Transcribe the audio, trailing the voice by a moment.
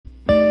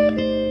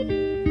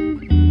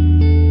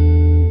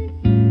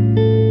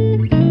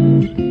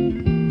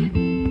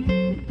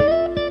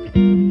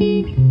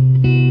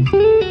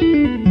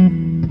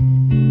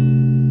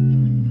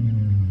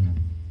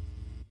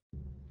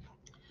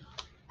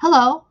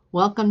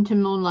Welcome to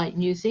Moonlight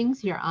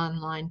Musings, your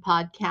online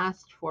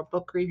podcast for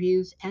book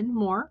reviews and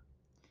more.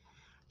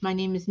 My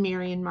name is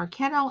Marian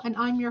Marquetto, and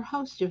I'm your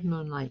host of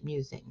Moonlight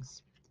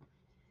Musings.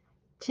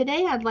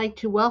 Today, I'd like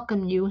to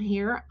welcome you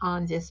here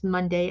on this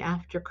Monday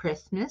after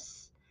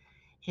Christmas.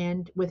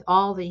 And with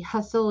all the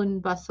hustle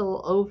and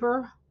bustle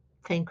over,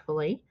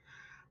 thankfully,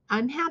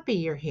 I'm happy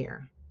you're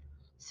here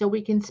so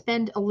we can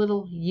spend a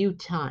little you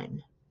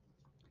time.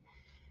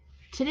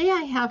 Today,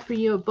 I have for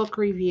you a book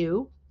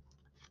review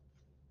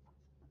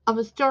of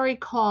a story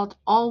called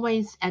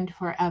Always and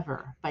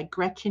Forever by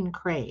Gretchen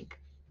Craig.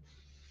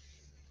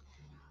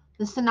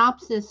 The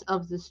synopsis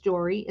of the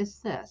story is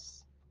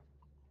this.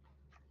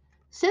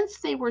 Since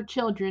they were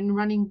children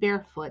running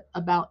barefoot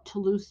about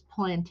Toulouse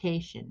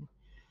Plantation,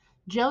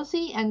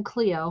 Josie and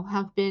Cleo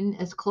have been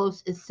as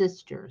close as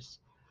sisters,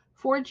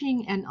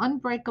 forging an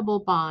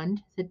unbreakable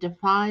bond that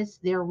defies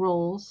their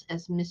roles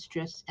as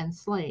mistress and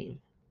slave.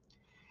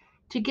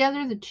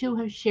 Together, the two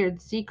have shared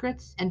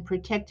secrets and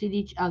protected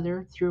each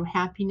other through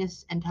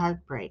happiness and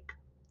heartbreak.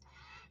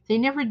 They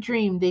never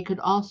dreamed they could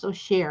also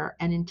share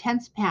an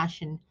intense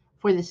passion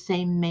for the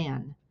same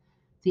man,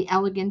 the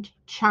elegant,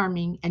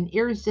 charming, and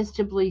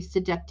irresistibly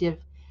seductive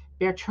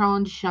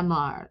Bertrand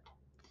Chamard.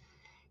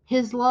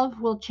 His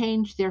love will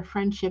change their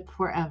friendship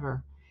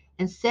forever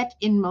and set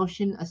in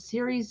motion a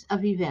series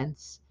of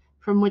events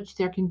from which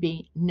there can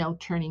be no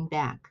turning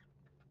back.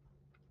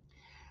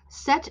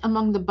 Set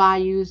among the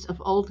bayous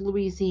of old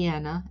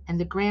Louisiana and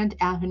the grand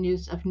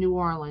avenues of New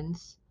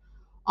Orleans,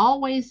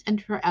 Always and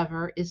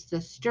Forever is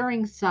the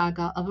stirring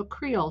saga of a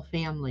Creole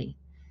family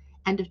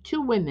and of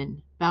two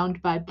women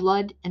bound by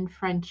blood and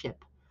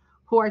friendship,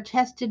 who are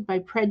tested by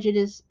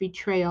prejudice,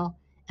 betrayal,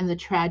 and the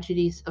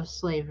tragedies of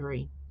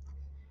slavery.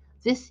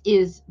 This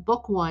is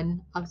Book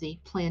One of the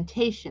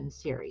Plantation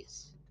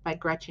series by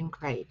Gretchen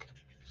Craig.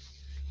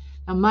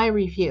 Now, my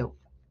review.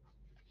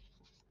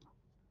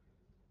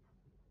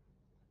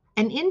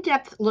 An in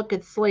depth look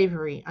at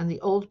slavery on the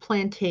old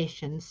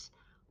plantations,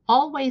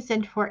 Always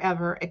and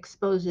Forever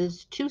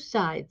exposes two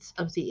sides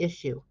of the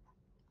issue.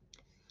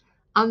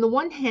 On the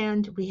one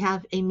hand, we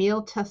have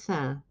Emile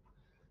Tassin,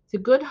 the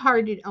good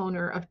hearted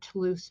owner of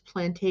Toulouse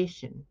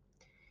Plantation.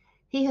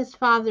 He has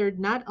fathered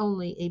not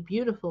only a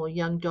beautiful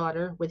young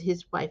daughter with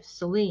his wife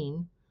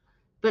Celine,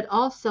 but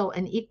also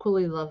an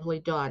equally lovely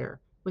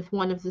daughter with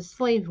one of the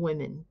slave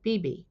women,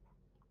 Bibi.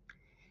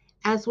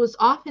 As was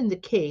often the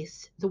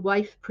case, the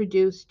wife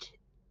produced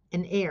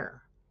an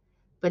heir,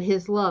 but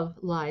his love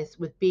lies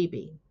with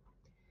Bibi.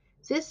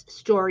 This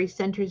story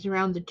centers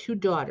around the two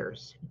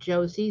daughters,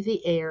 Josie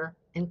the heir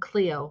and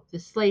Cleo the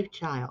slave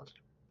child.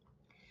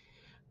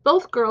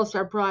 Both girls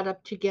are brought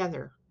up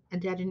together,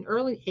 and at an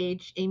early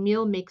age,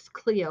 Emile makes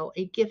Cleo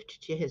a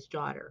gift to his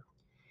daughter.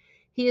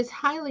 He is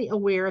highly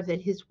aware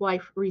that his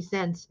wife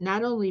resents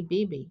not only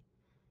Bibi,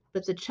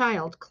 but the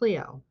child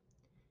Cleo.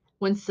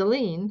 When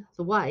Celine,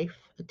 the wife,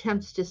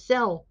 attempts to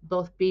sell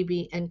both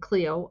Bibi and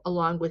Cleo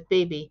along with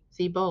baby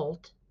Thibault,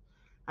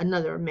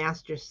 another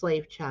master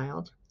slave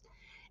child,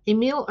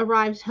 Emile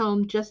arrives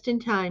home just in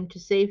time to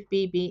save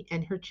Bibi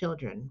and her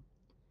children.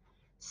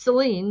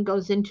 Celine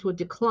goes into a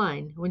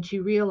decline when she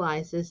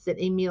realizes that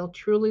Emile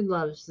truly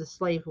loves the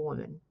slave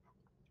woman.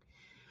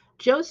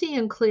 Josie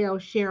and Cleo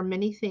share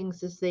many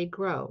things as they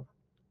grow,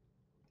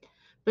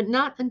 but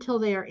not until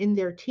they are in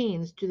their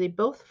teens do they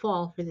both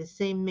fall for the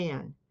same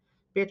man,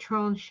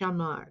 Bertrand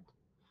Chamard,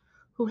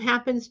 who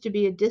happens to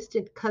be a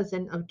distant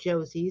cousin of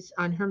Josie's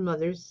on her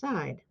mother's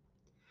side.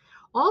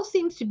 All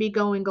seems to be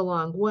going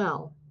along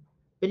well,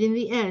 but in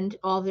the end,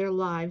 all their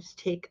lives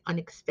take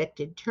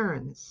unexpected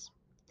turns.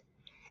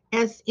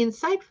 As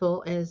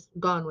insightful as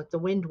Gone with the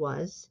Wind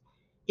was,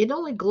 it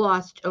only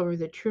glossed over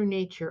the true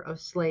nature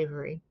of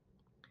slavery.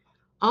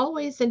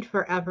 Always and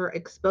Forever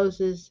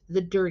exposes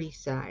the dirty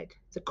side,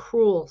 the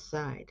cruel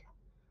side.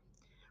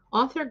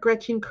 Author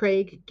Gretchen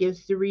Craig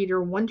gives the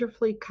reader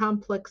wonderfully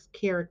complex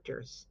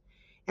characters,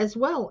 as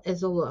well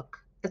as a look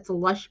at the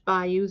lush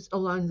bayous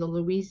along the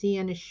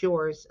Louisiana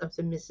shores of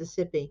the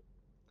Mississippi.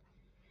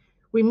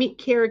 We meet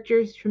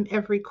characters from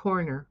every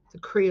corner, the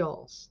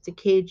Creoles, the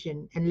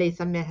Cajun, and Les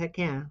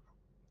Américains.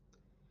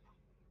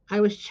 I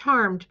was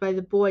charmed by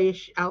the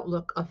boyish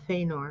outlook of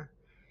Fainor,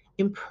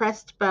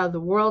 impressed by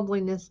the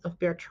worldliness of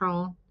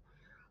Bertrand,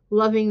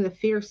 loving the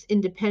fierce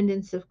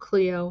independence of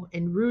Cleo,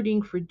 and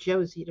rooting for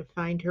Josie to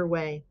find her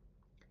way.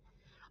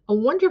 A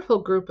wonderful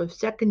group of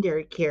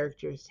secondary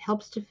characters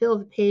helps to fill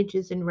the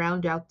pages and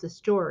round out the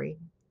story.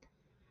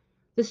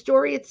 The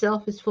story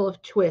itself is full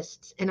of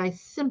twists, and I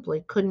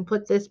simply couldn't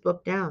put this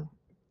book down.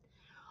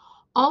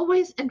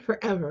 Always and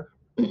Forever,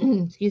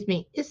 excuse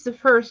me, is the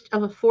first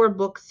of a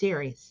four-book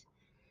series,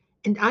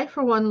 and I,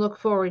 for one, look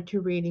forward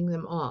to reading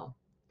them all.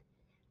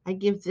 I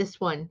give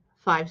this one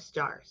 5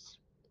 stars.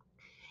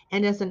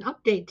 And as an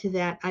update to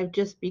that, I've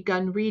just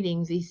begun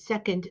reading the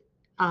second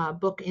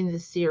book in the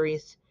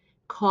series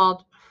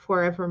called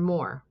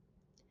Forevermore.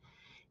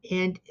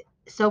 And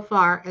so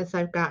far as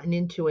I've gotten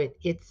into it,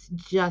 it's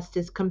just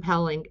as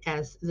compelling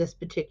as this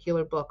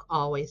particular book,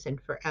 Always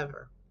and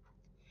Forever.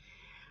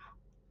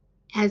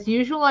 As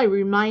usual, I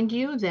remind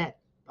you that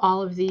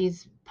all of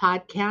these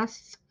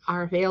podcasts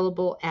are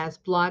available as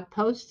blog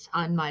posts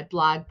on my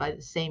blog by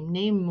the same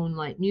name,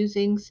 Moonlight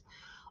Musings,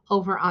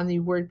 over on the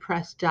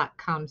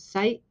WordPress.com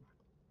site.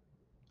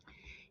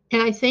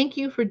 And I thank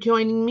you for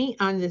joining me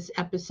on this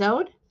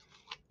episode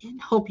and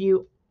hope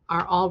you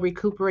are all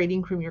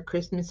recuperating from your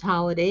Christmas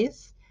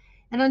holidays.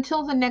 And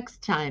until the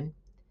next time,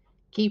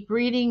 keep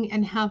reading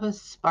and have a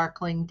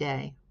sparkling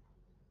day.